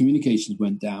 all the communications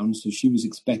went down, so she was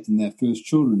expecting their first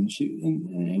children.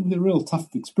 And it was a real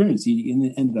tough experience. He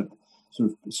ended up sort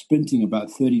of sprinting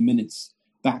about 30 minutes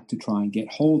back to try and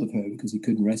get hold of her because he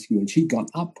couldn't rescue her. And she'd gone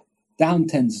down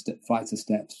 10 flights of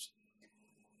steps.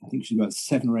 I think she was about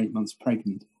 7 or 8 months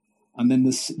pregnant. And then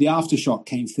the aftershock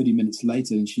came 30 minutes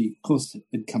later, and she, of course,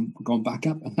 had gone back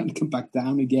up and had come back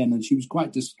down again, and she was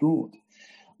quite distraught.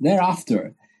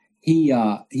 Thereafter, he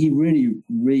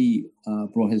really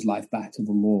brought his life back to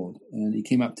the Lord. And he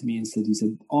came up to me and said,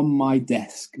 on my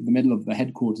desk, in the middle of the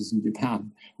headquarters in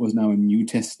Japan, was now a New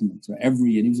Testament. So and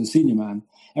he was a senior man,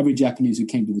 every Japanese who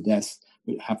came to the desk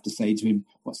would have to say to him,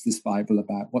 what's this Bible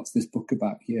about? What's this book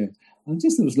about here? And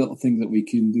just those little things that we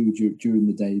can do during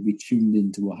the day, be tuned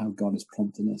into how God is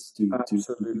prompting us to.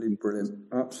 Absolutely brilliant.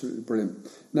 Absolutely brilliant.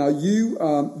 Now,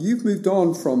 you've moved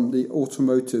on from the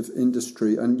automotive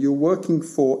industry and you're working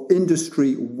for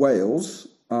Industry Wales.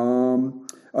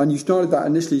 And you started that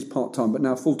initially as part-time, but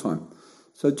now full-time.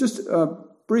 So just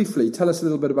briefly, tell us a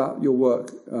little bit about your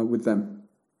work with them.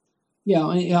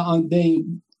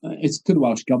 It's to the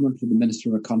Welsh Government for the Minister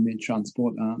of Economy and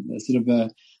Transport.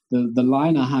 The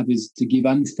line I have is to give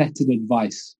unfettered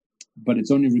advice, but it's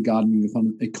only regarding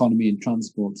economy and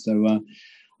transport. So,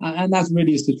 and that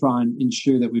really is to try and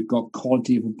ensure that we've got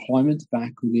quality of employment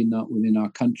back within our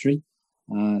country,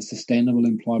 sustainable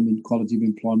employment, quality of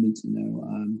employment,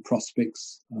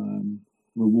 prospects,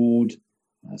 reward,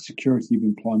 security of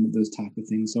employment, those type of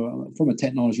things. So, from a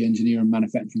technology engineer and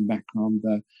manufacturing background,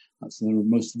 that's sort of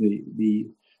most of the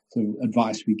sort of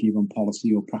advice we give on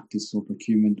policy or practice or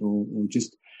procurement or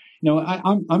just,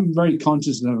 I'm very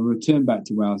conscious of a return back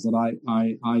to Wales that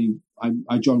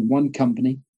I joined one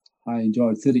company. I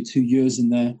enjoyed 32 years in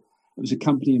there. It was a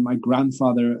company my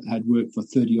grandfather had worked for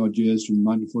 30 odd years from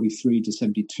 1943 to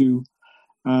 72.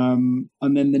 And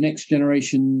then the next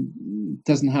generation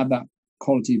doesn't have that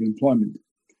quality of employment.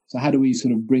 So how do we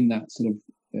sort of bring that sort of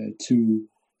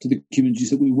to the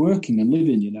communities that we work in and live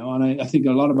in, And I think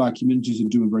a lot of our communities are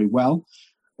doing very well.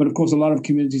 But of course, a lot of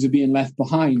communities are being left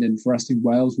behind. And for us in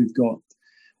Wales, we've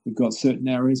got certain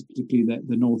areas, particularly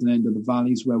the northern end of the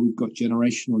valleys, where we've got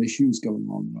generational issues going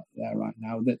on right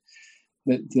now. That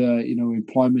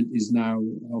employment is now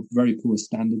of very poor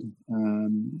standard.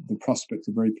 The prospects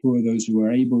are very poor. Those who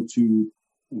are able to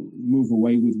move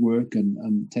away with work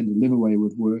and tend to live away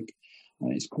with work,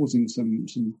 it's causing some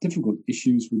difficult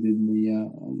issues within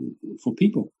for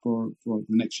people, for the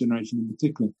next generation in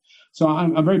particular. So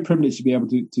I'm very privileged to be able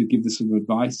to give this sort of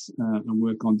advice and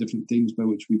work on different things by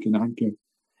which we can anchor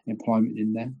employment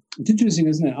in there. It's interesting,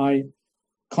 isn't it? I'm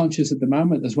conscious at the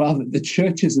moment as well that the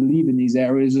churches are leaving these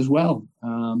areas as well.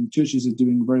 Churches are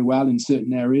doing very well in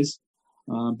certain areas,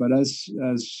 but as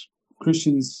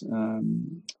Christians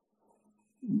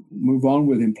move on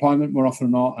with employment more often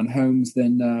than not and homes,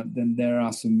 then there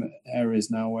are some areas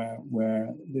now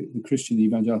where the Christian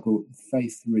evangelical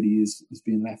faith really is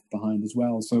being left behind as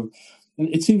well. So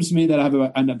it seems to me that I have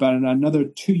about another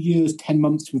 2 years, 10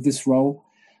 months with this role,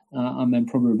 and then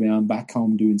probably I'm back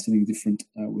home doing something different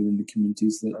within the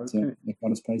communities that God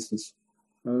has placed us.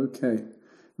 Okay.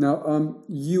 Now,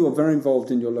 you are very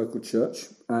involved in your local church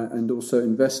and also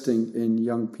investing in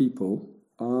young people.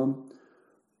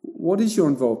 What is your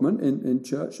involvement in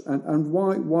church, and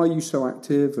why are you so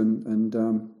active, and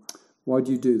why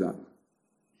do you do that?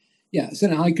 Yeah,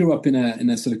 so I grew up in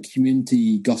a sort of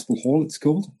community gospel hall, it's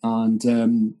called,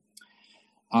 and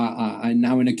I'm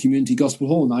now in a community gospel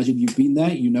hall. Nigel, you've been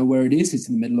there, you know where it is. It's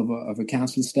in the middle of a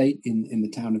council estate in the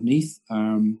town of Neath.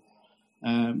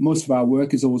 Most of our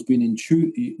work has always been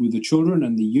with the children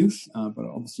and the youth, but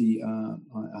obviously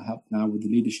I help now with the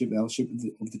leadership, the eldership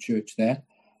of the church there.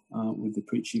 With the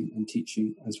preaching and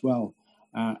teaching as well.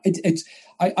 I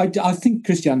think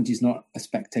Christianity is not a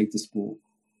spectator sport,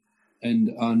 and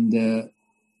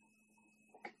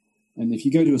if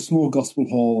you go to a small gospel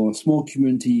hall or a small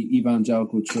community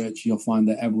evangelical church, you'll find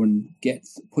that everyone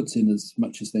puts in as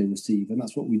much as they receive, and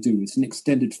that's what we do. It's an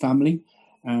extended family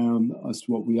as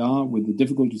to what we are with the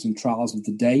difficulties and trials of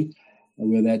the day.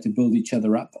 We're there to build each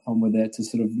other up, and we're there to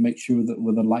sort of make sure that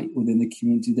we're the light within the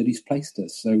community that He's placed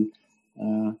us. So.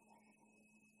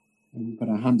 We put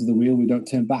our hand to the wheel, we don't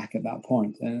turn back at that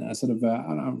point. And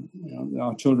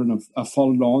our children have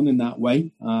followed on in that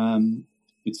way.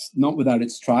 It's not without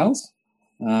its trials,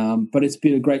 but it's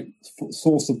been a great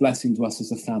source of blessing to us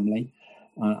as a family.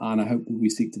 And I hope that we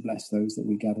seek to bless those that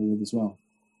we gather with as well.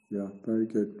 Yeah, very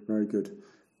good, very good.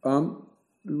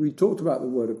 We talked about the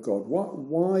Word of God.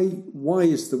 Why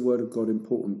is the Word of God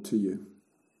important to you?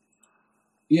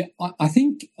 Yeah, I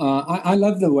think I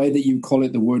love the way that you call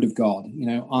it the Word of God.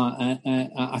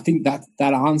 I think that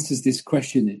answers this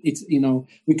question. It's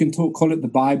we can call it the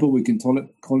Bible, we can call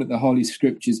it the Holy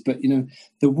Scriptures, but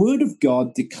the Word of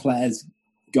God declares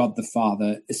God the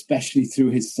Father, especially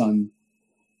through his Son,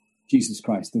 Jesus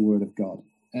Christ, the Word of God.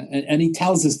 And he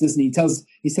tells us, doesn't he?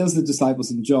 He tells the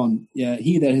disciples in John, yeah,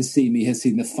 he that has seen me has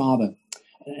seen the Father.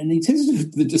 And he says to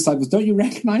the disciples, don't you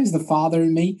recognize the Father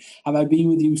in me? Have I been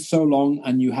with you so long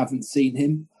and you haven't seen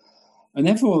him? And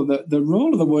therefore, the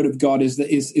role of the Word of God is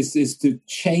to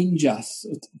change us,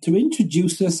 to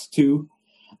introduce us to,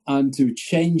 and to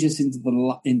change us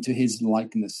into his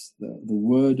likeness. The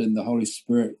Word and the Holy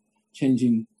Spirit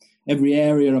changing every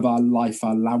area of our life,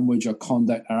 our language, our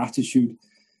conduct, our attitude,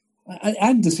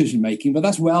 and decision-making. But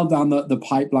that's well down the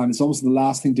pipeline. It's almost the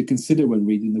last thing to consider when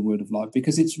reading the Word of Life,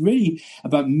 because it's really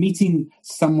about meeting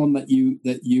someone that you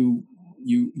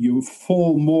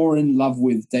fall more in love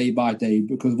with day by day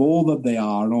because of all that they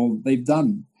are and all they've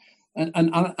done.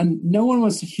 And no one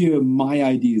wants to hear my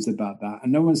ideas about that,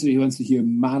 and no one wants to hear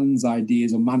man's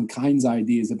ideas or mankind's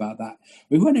ideas about that.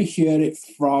 We want to hear it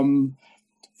from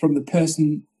the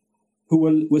person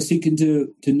who we're seeking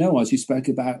to know, as you spoke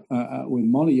about with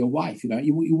Molly, your wife.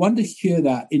 You want to hear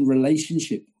that in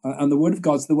relationship, and the Word of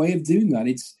God's the way of doing that.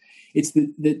 It's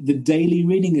the daily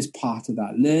reading is part of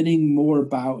that, learning more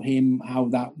about him, how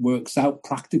that works out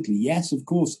practically. Yes, of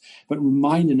course, but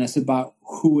reminding us about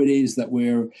who it is that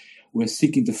we're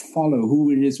seeking to follow, who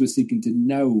it is we're seeking to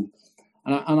know.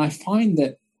 And I find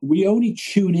that we only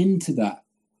tune into that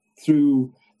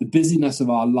through the busyness of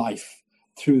our life,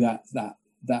 through that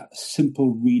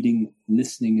simple reading,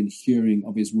 listening and hearing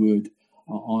of his word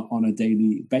on a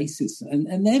daily basis.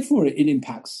 And therefore it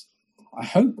impacts, I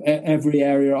hope, every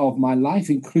area of my life,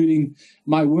 including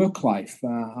my work life.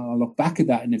 I'll look back at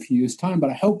that in a few years' time, but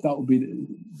I hope that will be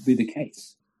the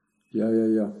case. Yeah,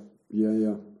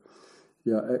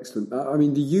 excellent. I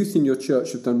mean, the youth in your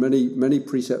church have done many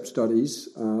precept studies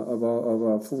of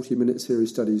our 40-minute series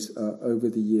studies over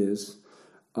the years.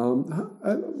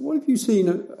 What have you seen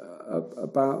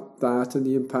about that and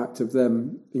the impact of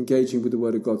them engaging with the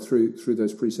Word of God through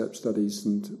those precept studies?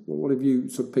 And what have you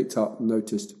sort of picked up and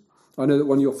noticed? I know that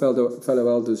one of your fellow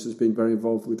elders has been very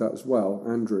involved with that as well,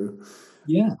 Andrew.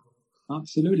 Yeah,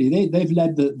 absolutely. They've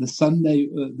led the Sunday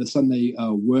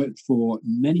work for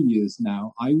many years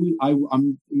now.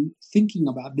 I'm thinking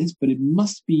about this, but it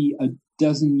must be a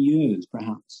dozen years,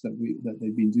 perhaps, that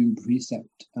they've been doing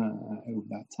precept over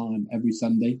that time every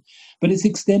Sunday. But it's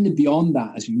extended beyond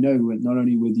that, as you know, not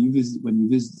only when you visit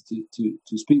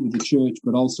to speak with the church,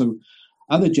 but also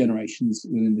other generations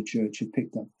within the church have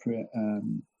picked up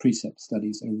precept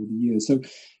studies over the years. So,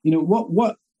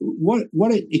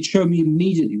 what it showed me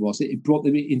immediately was it brought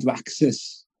them into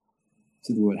access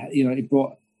to the Word.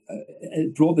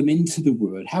 It brought them into the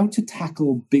Word, how to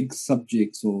tackle big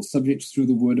subjects or subjects through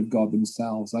the Word of God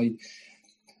themselves.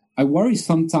 I worry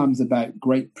sometimes about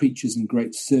great preachers and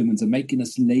great sermons are making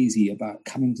us lazy about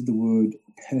coming to the Word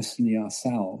personally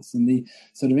ourselves. And the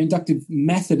sort of inductive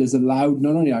method has allowed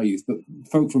not only our youth, but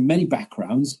folk from many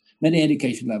backgrounds, many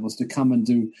education levels to come and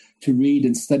to read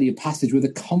and study a passage with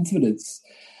a confidence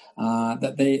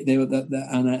that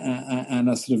and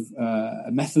a sort of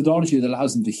a methodology that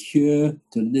allows them to hear,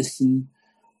 to listen,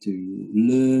 to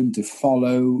learn, to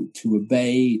follow, to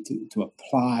obey, to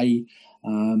apply.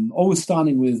 Always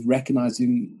starting with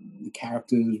recognizing the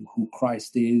characters, who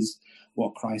Christ is,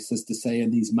 what Christ has to say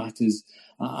in these matters,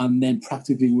 and then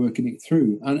practically working it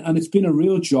through. And it's been a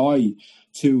real joy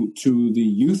to the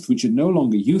youth, which are no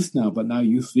longer youth now, but now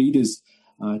youth leaders,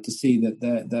 to see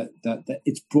that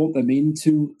it's brought them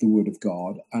into the Word of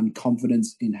God and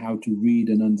confidence in how to read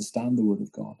and understand the Word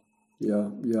of God. Yeah,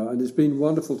 and it's been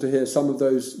wonderful to hear some of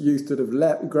those youth that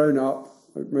have grown up,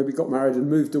 maybe got married and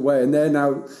moved away, and they're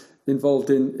now involved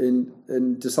in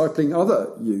discipling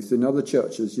other youth in other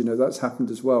churches. That's happened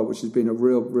as well, which has been a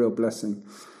real blessing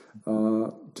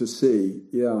to see.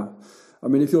 Yeah. I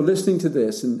mean, if you're listening to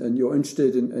this and you're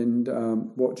interested in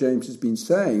what James has been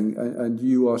saying, and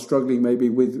you are struggling maybe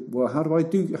with, well, how do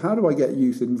I get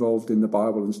youth involved in the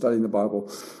Bible and studying the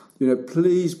Bible?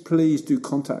 Please do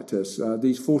contact us.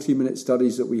 These 40-minute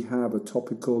studies that we have are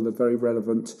topical, they're very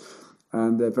relevant,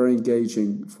 and they're very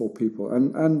engaging for people,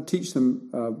 and teach them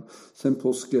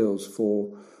simple skills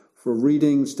for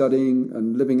reading, studying,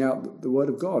 and living out the Word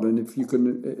of God. And if you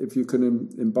can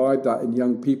imbibe that in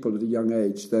young people at a young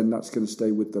age, then that's going to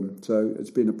stay with them. So it's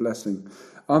been a blessing.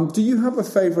 Do you have a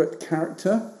favourite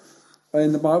character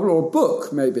in the Bible, or a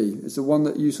book? Maybe is the one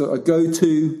that you sort of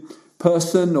go-to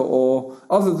person, or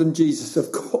other than Jesus,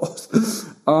 of course,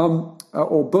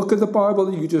 or book of the Bible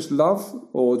that you just love,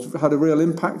 or had a real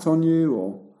impact on you,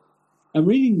 or? I'm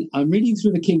reading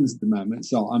through the Kings at the moment,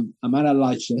 so I'm at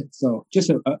Elisha. So just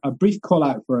a brief call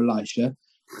out for Elisha,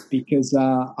 because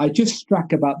I just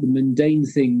struck about the mundane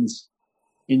things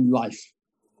in life,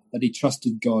 that he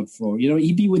trusted God for.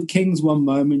 He'd be with kings one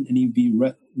moment, and he'd be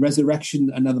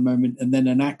resurrection another moment, and then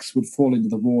an axe would fall into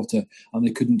the water, and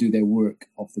they couldn't do their work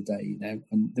of the day.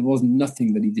 And there was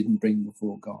nothing that he didn't bring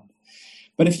before God.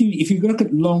 But if you look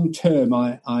at long term,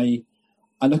 I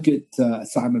look at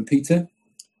Simon Peter.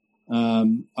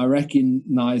 I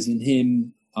recognize in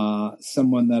him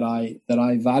someone that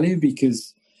I value,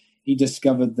 because he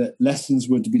discovered that lessons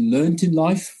were to be learnt in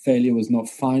life. Failure was not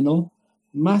final.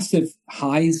 Massive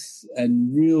highs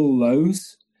and real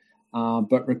lows,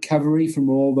 but recovery from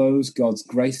all those, God's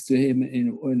grace to him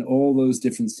in all those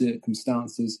different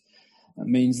circumstances,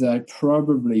 means that I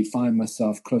probably find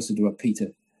myself closer to a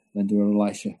Peter than to an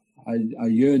Elisha. I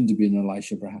yearn to be an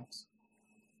Elisha, perhaps.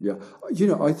 Yeah.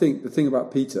 I think the thing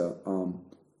about Peter,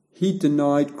 he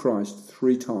denied Christ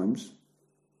 3 times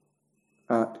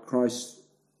at Christ's,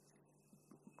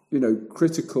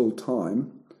 critical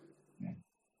time. Yeah.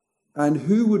 And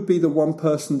who would be the one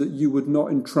person that you would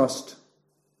not entrust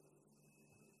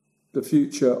the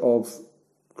future of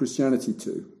Christianity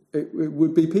to? It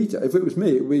would be Peter. If it was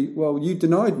me, it would be, well, you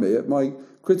denied me at my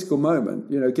critical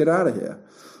moment, get out of here.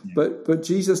 Yeah. But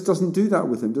Jesus doesn't do that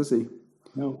with him, does he?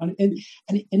 No, and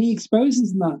he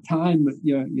exposes in that time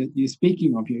you're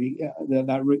speaking of,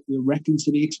 that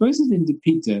reconciliation. He exposes into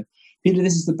Peter. Peter,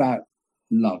 this is about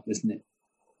love, isn't it?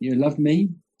 You love me,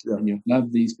 yeah, and you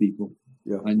love these people,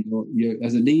 yeah. And you're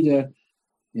as a leader,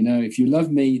 if you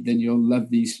love me, then you'll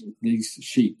love these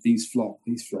sheep, these flock.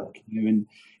 And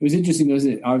it was interesting,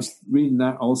 wasn't it? I was reading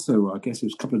that also. I guess it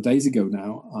was a couple of days ago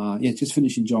now. Just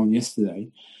finishing John yesterday,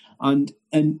 and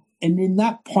in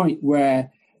that point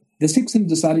where the 6 of them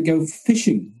decided to go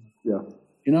fishing. Yeah.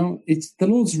 It's the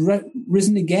Lord's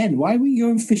risen again. Why are we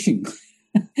going fishing?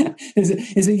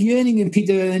 there's a yearning in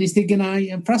Peter, and he's thinking,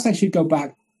 perhaps I should go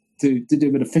back to do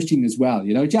a bit of fishing as well.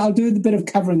 I'll do a bit of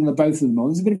covering the both of them.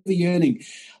 There's a bit of a yearning.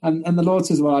 And the Lord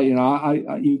says, well,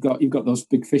 you've got those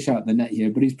big fish out in the net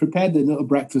here, but he's prepared the little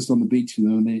breakfast on the beach,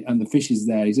 and the fish is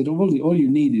there. He said, all you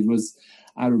needed was,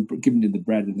 I would given you the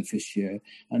bread and the fish here.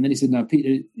 And then he said, now,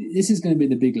 Peter, this is going to be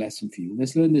the big lesson for you.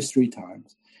 Let's learn this 3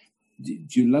 times. Do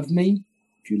you love me?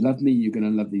 If you love me, you're going to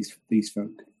love these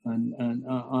folk. And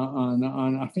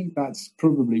I think that's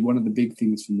probably one of the big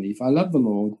things for me. If I love the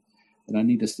Lord, then I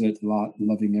need to start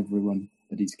loving everyone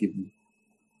that he's given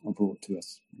or brought to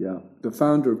us. Yeah. The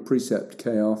founder of Precept,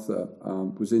 Kay Arthur,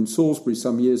 was in Salisbury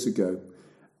some years ago,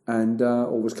 and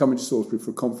or was coming to Salisbury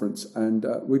for a conference, and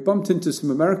we bumped into some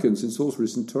Americans in Salisbury,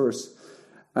 some tourists,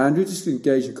 and we just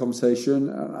engaged in conversation.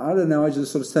 I don't know, I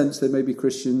just sort of sensed they may be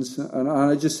Christians, and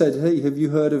I just said, hey, have you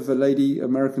heard of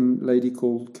American lady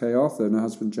called Kay Arthur and her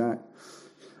husband Jack?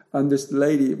 And this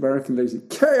American lady said,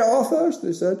 Kay Arthur,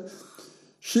 they said,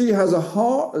 she has a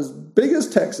heart as big as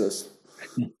Texas.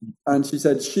 And she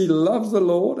said she loves the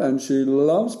Lord and she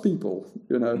loves people,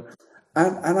 And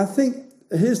I think,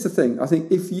 here's the thing. I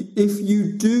think if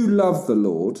you do love the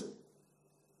Lord,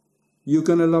 you're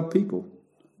going to love people,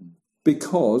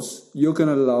 because you're going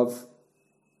to love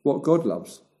what God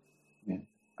loves. Yeah.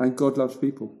 And God loves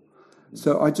people.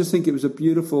 So I just think it was a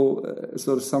beautiful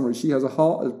sort of summary. She has a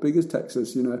heart as big as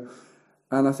Texas, and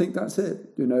I think that's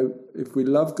it. If we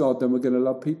love God, then we're going to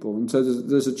love people. And so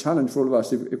there's a challenge for all of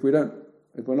us. If we're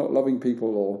not loving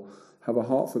people or have a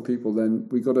heart for people, then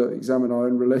we've got to examine our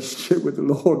own relationship with the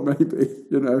Lord, maybe,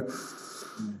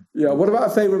 Yeah, what about a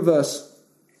favourite verse?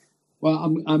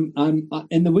 Well, I'm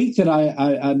in the week that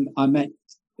I met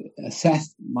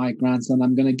Seth, my grandson,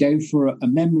 I'm going to go for a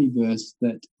memory verse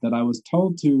that I was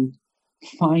told to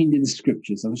find in the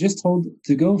scriptures. I was just told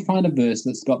to go and find a verse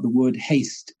that's got the word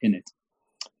haste in it,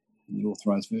 in the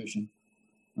Authorized Version.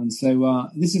 And so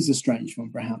this is a strange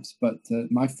one, perhaps, but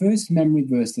my first memory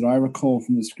verse that I recall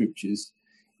from the scriptures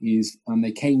is, and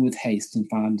they came with haste and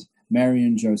found Mary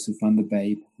and Joseph and the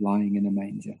babe lying in a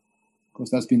manger. Of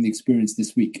course, that's been the experience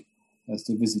this week, as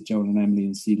to visit Joel and Emily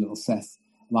and see little Seth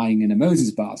lying in a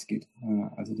Moses basket,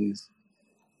 as it is.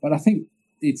 But I think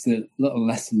it's a little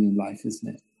lesson in life, isn't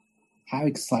it? How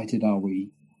excited are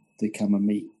we to come and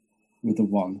meet with the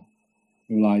one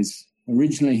who lies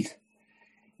originally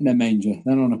in a manger,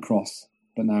 then on a cross,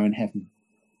 but now in heaven?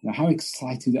 Now, how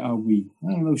excited are we?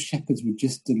 I don't know, shepherds were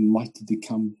just delighted to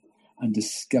come and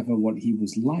discover what he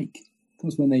was like. Of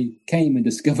course, when they came and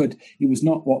discovered he was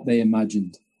not what they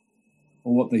imagined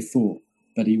or what they thought,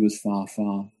 but he was far,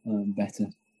 far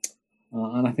better.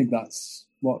 And I think that's,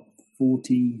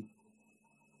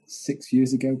 46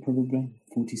 years ago, probably,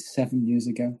 47 years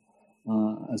ago,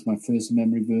 as my first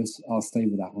memory verse. I'll stay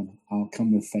with that one. I'll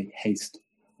come with haste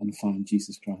and find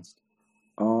Jesus Christ.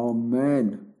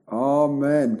 Amen.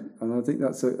 Amen. And I think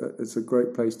it's a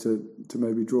great place to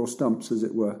maybe draw stumps, as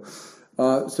it were.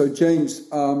 So James,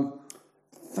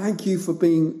 thank you for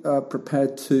being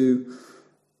prepared to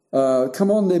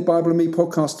come on the Bible and Me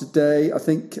podcast today. I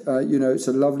think, it's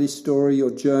a lovely story,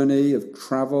 your journey of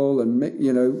travel and,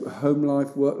 home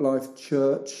life, work life,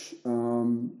 church.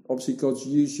 Obviously, God's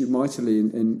used you mightily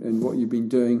in what you've been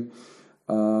doing.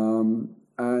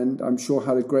 And I'm sure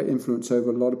had a great influence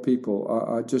over a lot of people.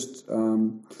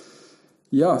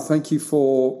 Thank you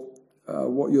for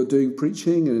what you're doing,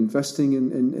 preaching and investing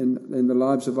in the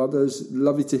lives of others.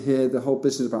 Lovely to hear the whole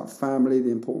business about family,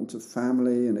 the importance of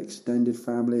family and extended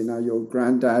family. Now you're a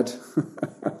granddad.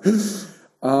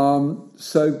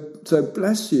 So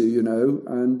bless you,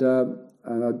 and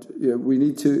we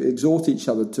need to exhort each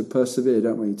other to persevere,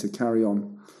 don't we, to carry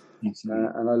on.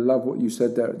 And I love what you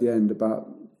said there at the end about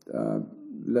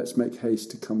let's make haste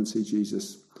to come and see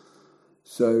Jesus.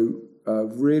 So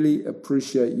really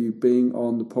appreciate you being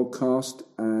on the podcast,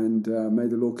 and may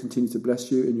the Lord continue to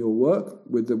bless you in your work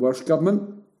with the Welsh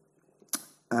Government.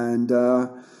 And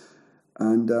I'm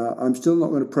still not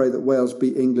going to pray that Wales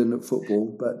beat England at football,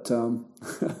 but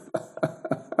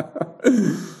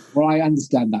well, I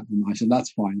understand that, Marshall.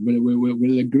 That's fine.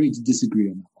 We'll agree to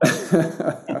disagree on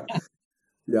that.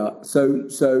 Yeah. So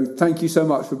thank you so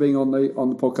much for being on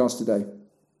the podcast today.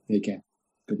 Take care.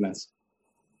 God bless.